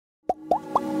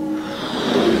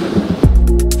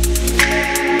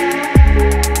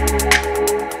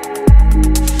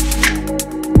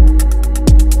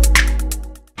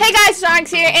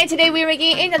Lyronyx here, and today we're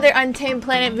making another Untamed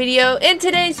Planet video. In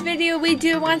today's video, we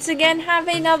do once again have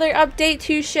another update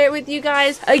to share with you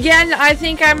guys. Again, I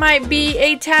think I might be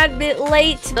a tad bit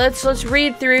late. Let's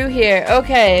read through here.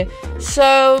 Okay,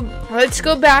 so let's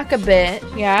go back a bit.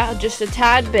 Yeah, just a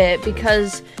tad bit,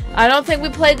 because I don't think we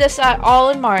played this at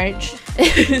all in March.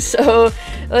 So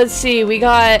let's see, we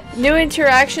got new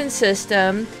interaction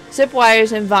system, zip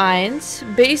wires and vines,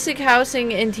 basic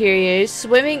housing interiors,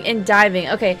 swimming and diving.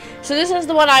 Okay, so this is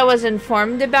the one I was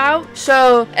informed about.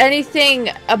 So anything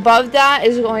above that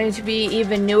is going to be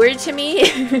even newer to me.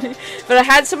 But I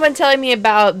had someone telling me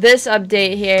about this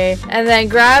update here. And then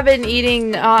grab and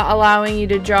eating not allowing you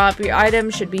to drop your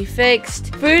items should be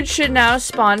fixed. Food should now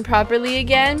spawn properly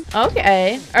again.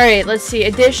 Okay. Alright, let's see.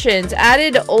 Additions.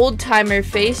 Added old timer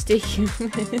face to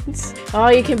humans. Oh,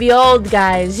 you can be old,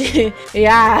 guys.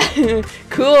 Yeah.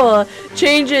 Cool.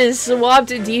 Changes. Swapped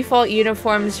default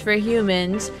uniforms for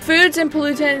humans. Foods and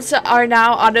pollutants are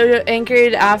now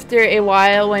auto-anchored after a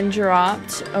while when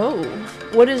dropped. Oh.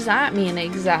 What does that mean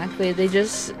exactly? They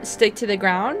just stick to the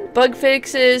ground? Bug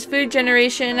fixes. Food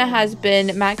generation has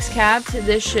been max capped.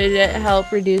 This should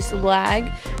help reduce lag.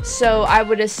 So I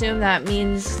would assume that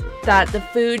means that the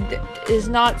food is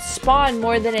not spawned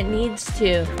more than it needs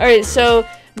to. Alright, so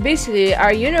basically,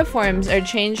 our uniforms are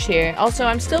changed here. Also,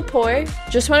 I'm still poor.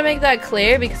 Just want to make that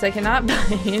clear because I cannot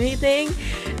buy anything.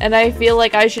 And I feel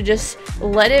like I should just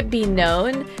let it be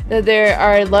known that there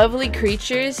are lovely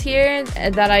creatures here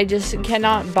that I just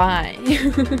cannot buy.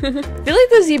 I feel like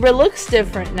the zebra looks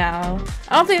different now.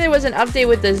 I don't think there was an update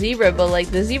with the zebra, but like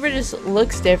the zebra just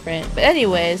looks different. But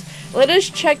anyways, let us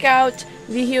check out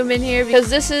the human here, because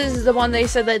this is the one they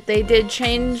said that they did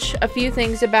change a few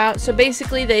things about. So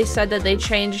basically they said that they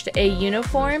changed a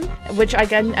uniform, which I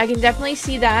can definitely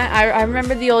see that. I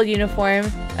remember the old uniform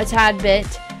a tad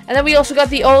bit. And then we also got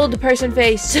the old person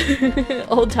face.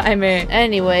 Old timer.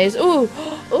 Anyways, ooh,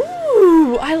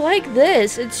 I like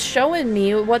this. It's showing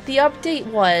me what the update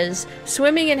was.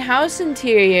 Swimming and house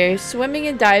interior. Swimming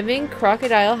and diving.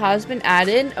 Crocodile has been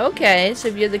added. Okay, so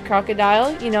if you're the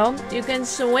crocodile, you know, you can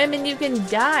swim and you can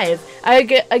dive.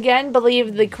 I again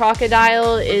believe the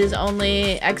crocodile is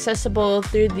only accessible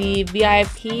through the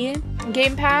VIP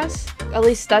game pass. At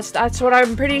least that's what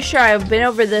I'm pretty sure. I've been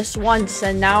over this once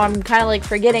and now I'm kind of like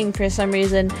forgetting for some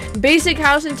reason. Basic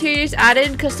house interiors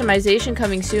added. Customization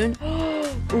coming soon.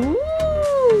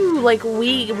 Ooh, like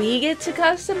we get to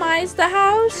customize the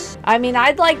house? I mean,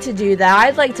 I'd like to do that.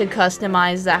 I'd like to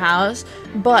customize the house,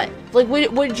 but like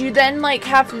would you then like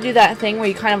have to do that thing where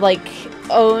you kind of like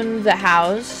own the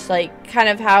house, like kind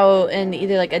of how in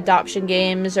either like adoption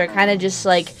games or kind of just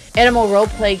like animal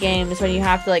roleplay games when you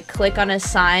have to like click on a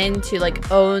sign to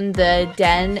like own the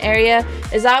den area?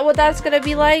 Is that what that's gonna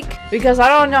be like? Because I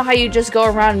don't know how you just go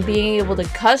around being able to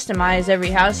customize every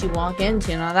house you walk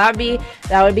into. Now that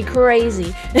would be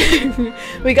crazy.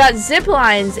 We got zip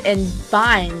lines and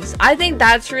vines. I think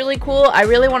that's really cool. I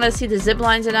really want to see the zip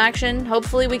lines in action.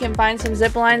 Hopefully we can find some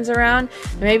zip lines around,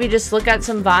 maybe just look at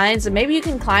some vines, and maybe you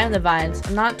can climb the vines.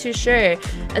 I'm not too sure.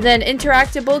 And then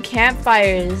interactable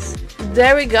campfires.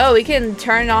 There we go. We can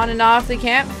turn on and off the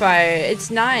campfire.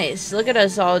 It's nice. Look at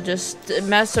us all just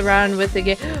mess around with the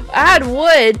game. Add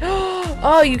wood.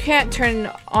 Oh, you can't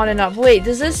turn on and off. Wait,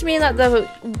 does this mean that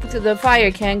the fire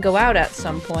can go out at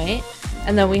some point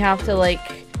and then we have to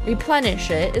like replenish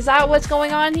it? Is that what's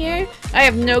going on here? I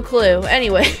have no clue.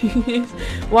 Anyway,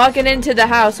 walking into the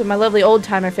house with my lovely old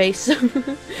timer face.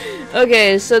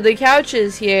 Okay, so the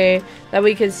couches here that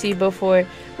we could see before.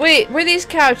 Wait, were these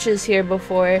couches here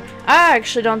before? I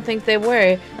actually don't think they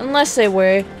were. Unless they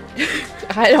were.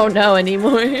 I don't know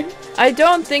anymore. I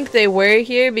don't think they were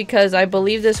here because I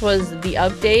believe this was the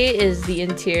update, is the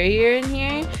interior in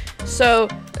here. So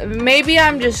maybe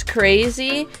I'm just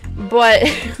crazy, but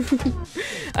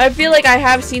I feel like I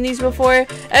have seen these before.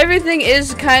 Everything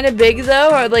is kind of big though,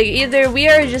 or like either we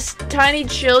are just tiny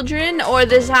children or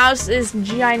this house is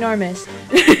ginormous.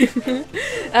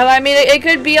 I mean, it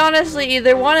could be honestly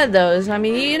either one of those. I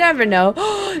mean, you never know.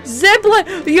 Zip line!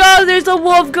 Yo, there's a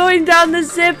wolf going down the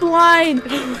zip line.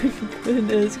 Oh my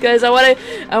goodness, guys, I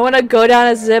wanna go down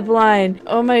a zip line.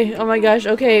 Oh my gosh.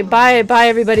 Okay, bye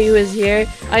everybody who is here.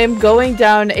 I am going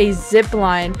down a zip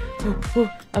line.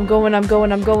 I'm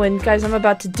going. Guys, I'm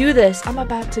about to do this. I'm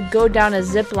about to go down a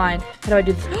zip line. How do I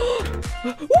do this?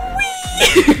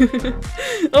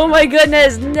 Oh my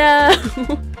goodness, no.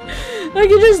 I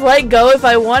could just let go if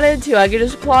I wanted to. I could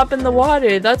just plop in the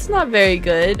water. That's not very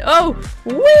good. Oh,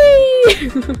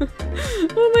 whee!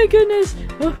 Oh my goodness.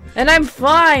 Oh, and I'm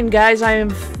fine, guys. I am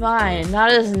fine.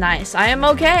 Not as nice. I am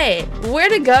okay. Where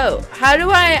to go? How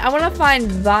do I want to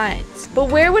find vines. But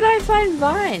where would I find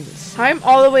vines? I'm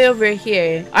all the way over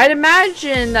here. I'd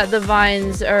imagine that the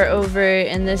vines are over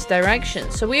in this direction.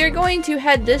 So we are going to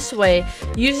head this way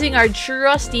using our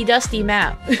trusty dusty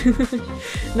map.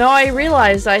 No, I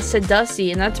realized I said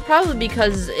dusty, and that's probably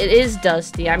because it is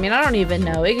dusty. I mean, I don't even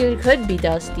know. It could be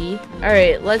dusty.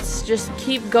 Alright, let's just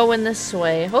keep going this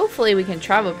way. Hopefully we can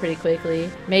travel pretty quickly.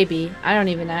 Maybe. I don't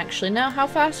even actually know how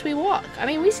fast we walk. I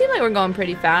mean, we seem like we're going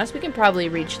pretty fast. We can probably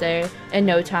reach there in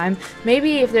no time.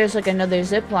 Maybe if there's like another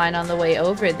zip line on the way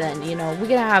over, then, you know, we're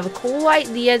gonna have quite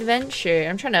the adventure.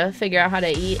 I'm trying to figure out how to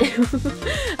eat.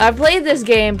 I've played this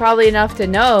game probably enough to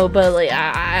know, but like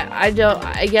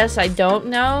I guess I don't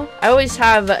know. I always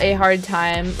have a hard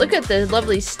time. Look at this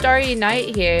lovely starry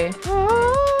night here.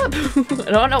 I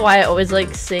don't know why I always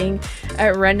like sing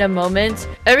at random moments.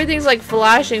 Everything's like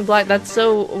flashing black. That's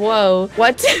so whoa.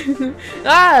 What?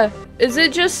 Ah! Is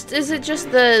it just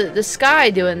the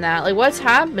sky doing that? Like, what's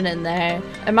happening there?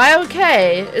 Am I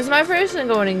okay? Is my person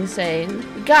going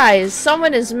insane? Guys,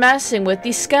 someone is messing with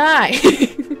the sky.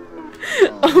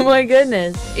 Oh my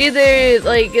goodness. Either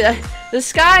like the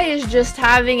sky is just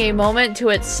having a moment to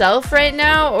itself right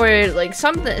now, or like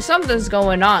something's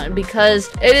going on, because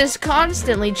it is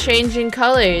constantly changing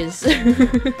colors.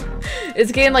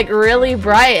 It's getting like really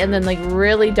bright and then like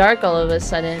really dark all of a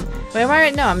sudden. Wait, am I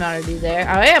right? No, I'm not already there.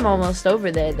 I am almost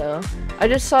over there though. I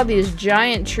just saw these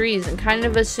giant trees and kind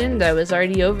of assumed I was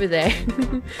already over there.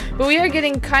 But we are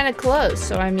getting kind of close,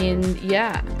 so I mean,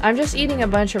 yeah. I'm just eating a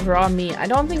bunch of raw meat. I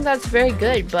don't think that's very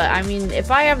good, but I mean,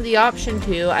 if I have the option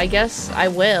to, I guess I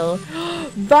will.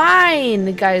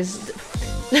 Vine! Guys,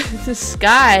 the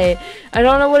sky. I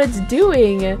don't know what it's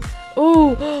doing.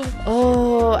 Ooh,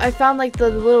 oh, I found like the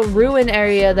little ruin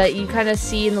area that you kind of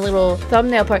see in the little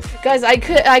thumbnail part. Guys,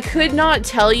 I could not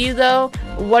tell you though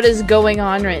what is going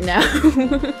on right now.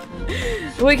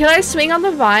 Wait, can I swing on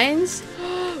the vines?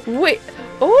 Wait,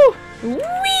 oh, whee!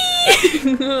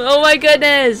 Oh my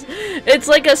goodness, it's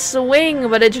like a swing,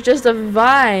 but it's just a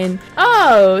vine.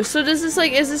 Oh, so does this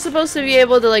like, is this supposed to be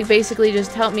able to like basically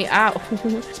just help me out?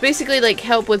 It's basically like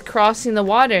help with crossing the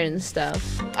water and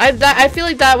stuff. I feel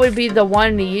like that would be the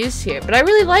one to use here, but I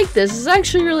really like this. This is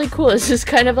actually really cool. It's just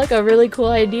kind of like a really cool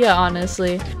idea,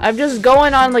 honestly. I'm just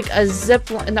going on like a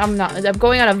zip line. I'm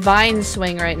going on a vine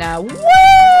swing right now. Woo!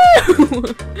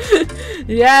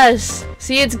 Yes.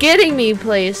 See, it's getting me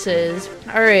places.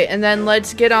 Alright, and then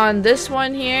let's get on this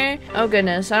one here. Oh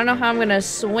goodness, I don't know how I'm gonna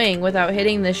swing without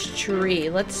hitting this tree.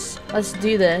 Let's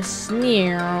do this.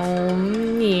 Meow,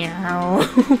 meow.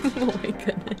 Oh my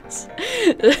goodness.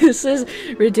 This is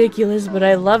ridiculous, but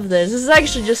I love this. This is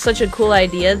actually just such a cool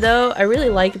idea though. I really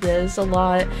like this a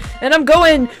lot. And I'm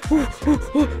going.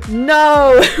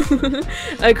 No.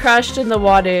 I crashed in the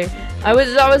water. I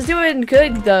was doing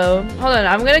good though. Hold on,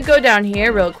 I'm gonna go down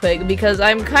here real quick because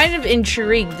I'm kind of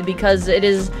intrigued because it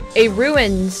is a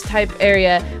ruins type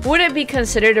area. Would it be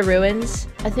considered a ruins?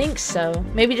 I think so.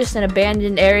 Maybe just an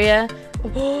abandoned area.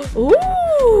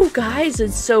 Ooh, guys,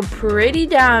 it's so pretty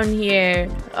down here.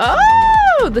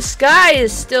 Oh, the sky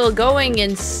is still going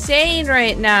insane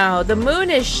right now. The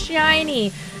moon is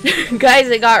shiny. Guys,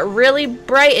 it got really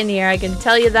bright in here, I can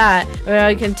tell you that.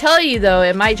 I can tell you though,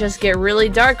 it might just get really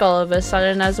dark all of a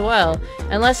sudden as well.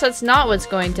 Unless that's not what's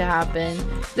going to happen.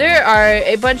 There are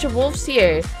a bunch of wolves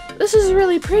here. This is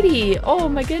really pretty. Oh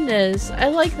my goodness, I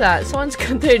like that. Someone's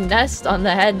got their nest on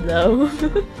the head though.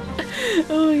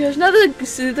 Oh my gosh, now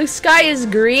the sky is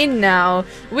green now.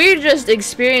 We're just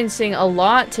experiencing a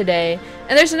lot today.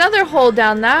 And there's another hole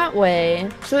down that way.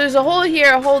 So there's a hole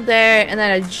here, a hole there, and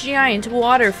then a giant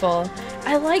waterfall.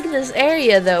 I like this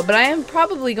area though, but I am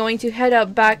probably going to head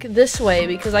up back this way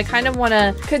because I kind of want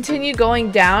to continue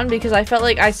going down because I felt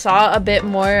like I saw a bit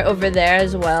more over there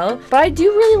as well. But I do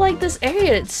really like this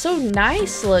area. It's so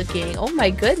nice looking. Oh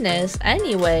my goodness.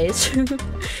 Anyways,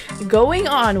 going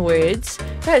onwards.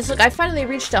 Guys, look, I finally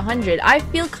reached 100. I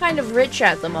feel kind of rich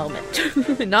at the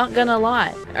moment. Not gonna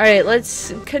lie. Alright,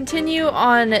 let's continue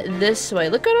on this way.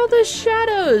 Look at all the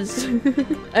shadows.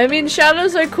 I mean,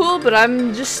 shadows are cool, but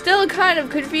I'm just still kind of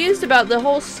confused about the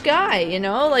whole sky, you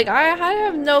know? Like, I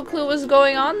have no clue what's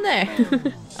going on there.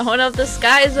 I don't know if the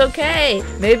sky is okay.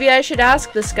 Maybe I should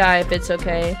ask the sky if it's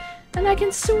okay. And I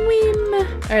can swim.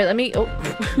 Alright, let me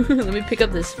let me pick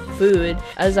up this food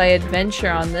as I adventure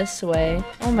on this way.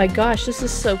 Oh my gosh, this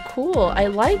is so cool. I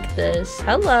like this.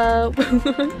 Hello.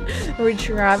 We're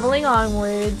traveling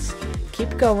onwards.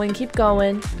 Keep going, keep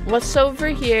going. What's over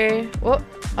here? Oh,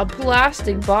 a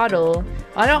plastic bottle.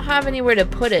 I don't have anywhere to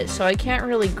put it, so I can't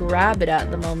really grab it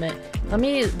at the moment. Let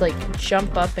me, like,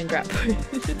 jump up and grab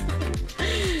it.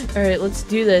 Alright, let's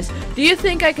do this. Do you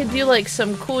think I could do, like,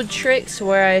 some cool tricks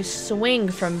where I swing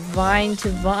from vine to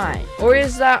vine? Or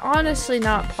is that honestly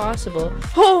not possible?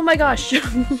 Oh my gosh!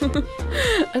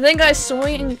 I think I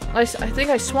swung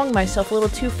myself a little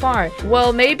too far.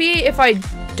 Well, maybe if I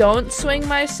don't swing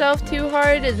myself too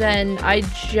hard, then I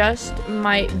just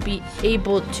might be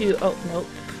able to... Oh, nope.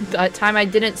 That time I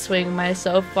didn't swing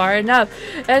myself far enough.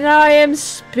 And now I am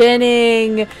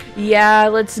spinning. Yeah,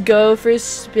 let's go for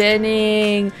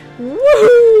spinning.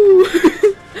 Woo!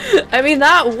 I mean,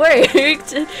 that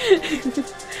worked.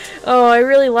 Oh, I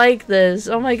really like this.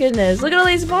 Oh my goodness. Look at all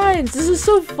these vines. This is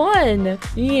so fun.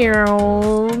 I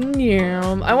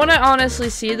want to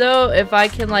honestly see, though, if I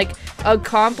can, like,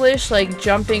 accomplish, like,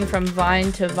 jumping from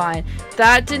vine to vine.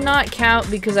 That did not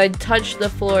count because I touched the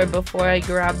floor before I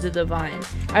grabbed the vine.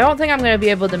 I don't think I'm going to be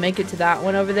able to make it to that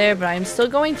one over there, but I'm still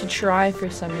going to try for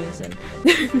some reason.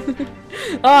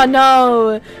 Oh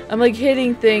no! I'm like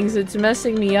hitting things. It's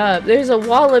messing me up. There's a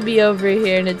wallaby over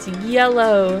here and it's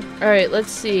yellow. Alright,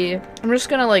 let's see. I'm just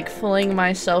gonna like fling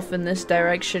myself in this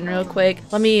direction real quick.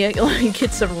 Let me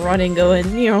get some running going.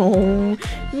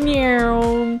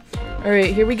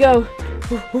 Alright, here we go.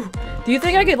 Do you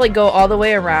think I could like go all the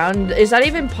way around? Is that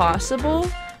even possible?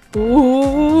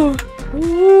 Ooh.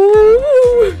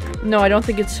 Ooh. No, I don't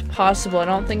think it's possible. I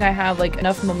don't think I have like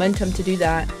enough momentum to do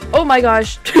that. Oh my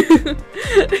gosh.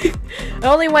 I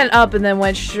only went up and then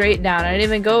went straight down. I didn't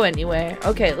even go anywhere.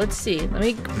 Okay, let's see. Let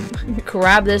me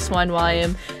grab this one while I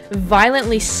am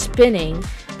violently spinning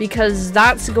because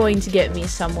that's going to get me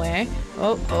somewhere.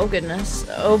 Oh goodness.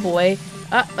 Oh boy.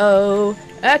 Uh-oh.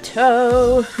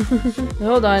 Uh-oh.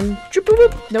 Hold on.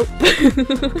 Nope.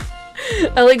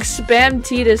 I like spammed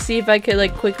T to see if I could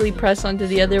like quickly press onto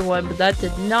the other one, but that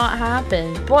did not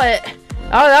happen. But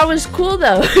oh, that was cool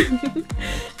though.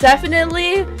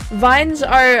 Definitely vines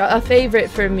are a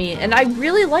favorite for me, and I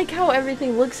really like how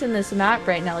everything looks in this map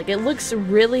right now. Like it looks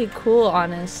really cool,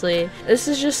 honestly. This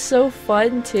is just so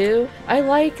fun too. I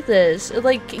like this. It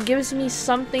like gives me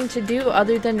something to do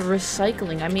other than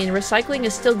recycling. I mean, recycling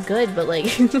is still good, but like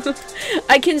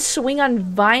I can swing on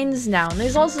vines now. And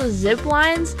there's also zip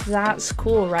lines. That's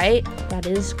cool, right? That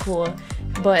is cool.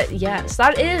 But yes,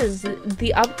 that is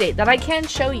the update that I can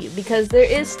show you because there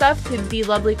is stuff to the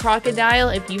lovely crocodile.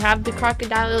 If you have the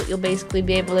crocodile, you'll basically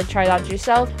be able to try it out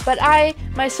yourself. But I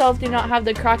myself do not have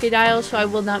the crocodile, so I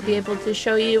will not be able to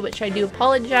show you, which I do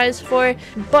apologize for.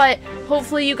 But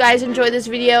hopefully you guys enjoyed this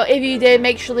video. If you did,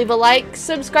 make sure to leave a like,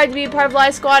 subscribe to be a part of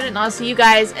Live Squad, and I'll see you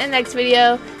guys in the next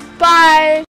video.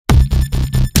 Bye!